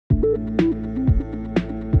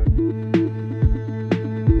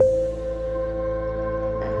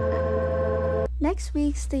Next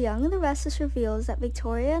week's The Young and the Restless reveals that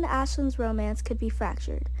Victoria and Ashland's romance could be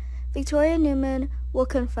fractured. Victoria Newman will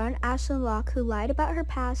confront Ashland Locke, who lied about her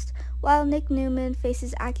past, while Nick Newman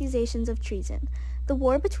faces accusations of treason. The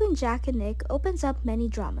war between Jack and Nick opens up many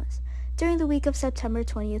dramas. During the week of September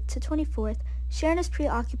 20th to 24th, Sharon is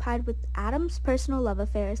preoccupied with Adam's personal love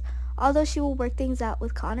affairs. Although she will work things out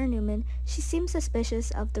with Connor Newman, she seems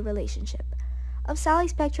suspicious of the relationship. Of Sally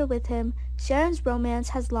Spectra with him, Sharon's romance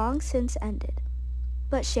has long since ended.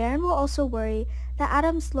 But Sharon will also worry that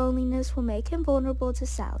Adam's loneliness will make him vulnerable to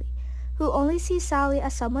Sally, who only sees Sally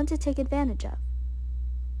as someone to take advantage of.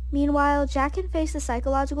 Meanwhile, Jack can face the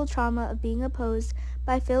psychological trauma of being opposed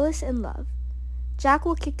by Phyllis in love. Jack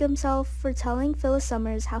will kick himself for telling Phyllis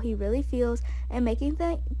Summers how he really feels and making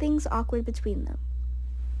things awkward between them.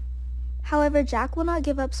 However, Jack will not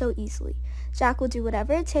give up so easily. Jack will do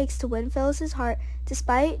whatever it takes to win Phyllis's heart,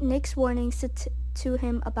 despite Nick's warnings to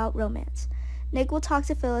him about romance. Nick will talk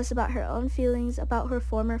to Phyllis about her own feelings about her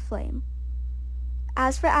former flame.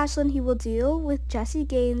 As for Ashland, he will deal with Jesse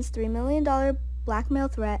Gaines' $3 million blackmail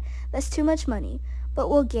threat. That's too much money. But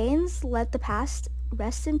will Gaines let the past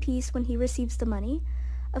rest in peace when he receives the money?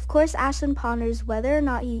 Of course, Ashland ponders whether or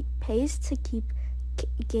not he pays to keep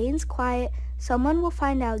Gaines quiet. Someone will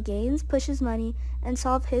find out Gaines pushes money and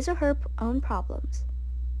solve his or her own problems.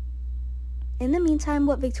 In the meantime,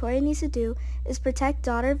 what Victoria needs to do is protect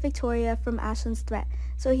daughter Victoria from Ashland's threat,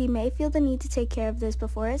 so he may feel the need to take care of this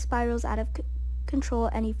before it spirals out of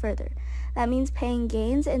control any further. That means paying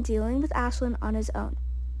Gaines and dealing with Ashland on his own.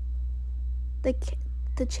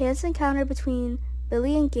 The chance encounter between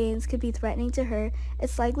Billy and Gaines could be threatening to her.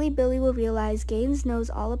 It's likely Billy will realize Gaines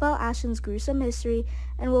knows all about Ashland's gruesome history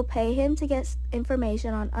and will pay him to get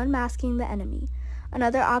information on unmasking the enemy.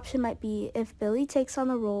 Another option might be if Billy takes on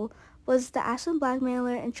the role was the Ashland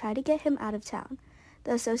blackmailer and try to get him out of town.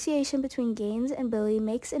 The association between Gaines and Billy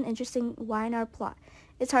makes an interesting Y&R plot.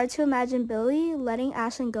 It's hard to imagine Billy letting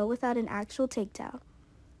Ashland go without an actual takedown.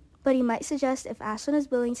 But he might suggest if Ashland is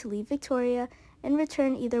willing to leave Victoria in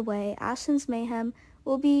return. Either way, Ashland's mayhem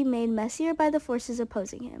will be made messier by the forces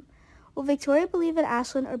opposing him. Will Victoria believe in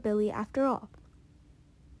Ashland or Billy after all?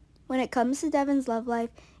 When it comes to Devon's love life,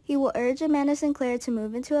 he will urge Amanda Sinclair to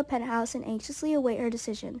move into a penthouse and anxiously await her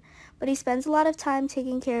decision, but he spends a lot of time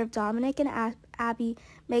taking care of Dominic and Abby,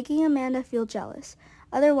 making Amanda feel jealous.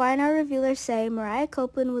 Other Y&R revealers say Mariah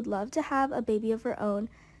Copeland would love to have a baby of her own.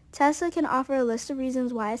 Tessa can offer a list of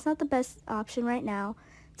reasons why it's not the best option right now.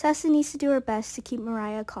 Tessa needs to do her best to keep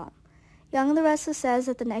Mariah calm. Young and the Restless says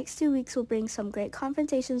that the next 2 weeks will bring some great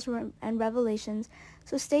confrontations and revelations,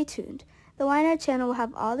 so stay tuned. The Y&R channel will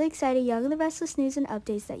have all the exciting Young and the Restless news and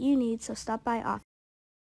updates that you need, so stop by often.